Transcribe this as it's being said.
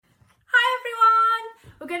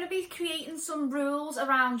going to be creating some rules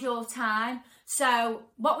around your time. So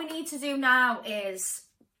what we need to do now is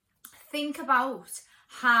think about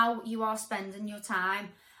how you are spending your time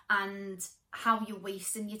and how you're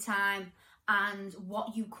wasting your time and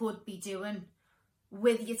what you could be doing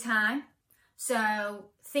with your time. So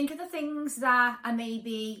think of the things that are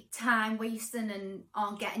maybe time wasting and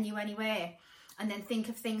aren't getting you anywhere, and then think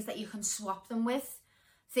of things that you can swap them with,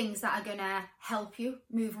 things that are going to help you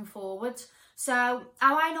moving forward. So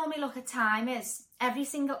how I normally look at time is every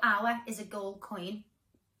single hour is a gold coin,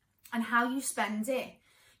 and how you spend it,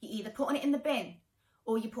 you're either putting it in the bin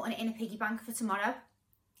or you're putting it in a piggy bank for tomorrow.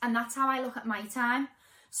 And that's how I look at my time.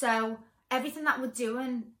 So everything that we're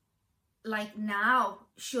doing like now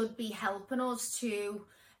should be helping us to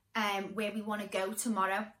where we want to go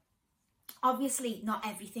tomorrow. Obviously not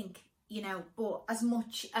everything, you know, but as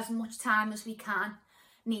much time as we can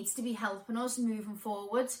needs to be helping us moving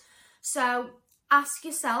forward. So ask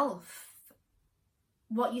yourself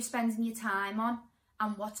what you're spending your time on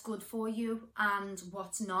and what's good for you and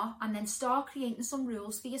what's not, and then start creating some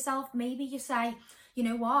rules for yourself. Maybe you say, you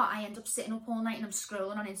know what, I end up sitting up all night and I'm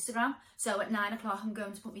scrolling on Instagram, so at 9 o'clock I'm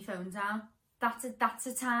going to put my phone down. That's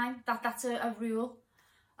a rule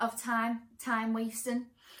of time wasting.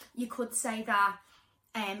 You could say that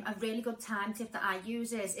a really good time tip that I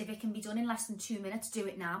use is, if it can be done in less than 2 minutes, do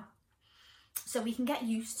it now. So we can get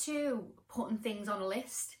used to putting things on a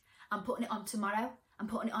list and putting it on tomorrow and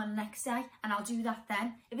putting it on the next day, and I'll do that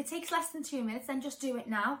then. If it takes less than 2 minutes, then just do it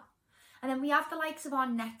now. And then we have the likes of our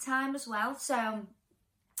net time as well. So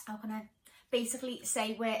I'm gonna basically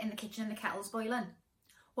say we're in the kitchen and the kettle's boiling.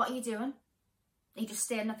 What are you doing? Are you just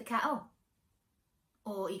staring at the kettle?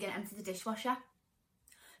 Or are you gonna empty the dishwasher?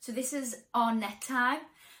 So this is our net time.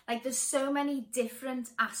 Like, there's so many different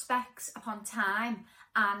aspects upon time,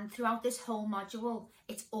 and throughout this whole module,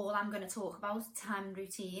 it's all I'm going to talk about, time and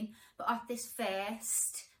routine. But at this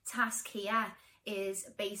first task here is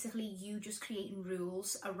basically you just creating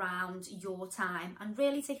rules around your time, and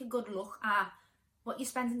really take a good look at what you're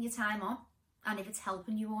spending your time on and if it's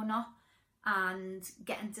helping you or not, and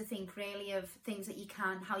getting to think really of things that you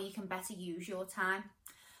can, how you can better use your time.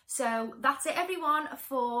 So that's it, everyone,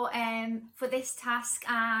 for this task,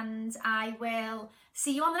 and I will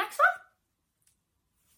see you on the next one.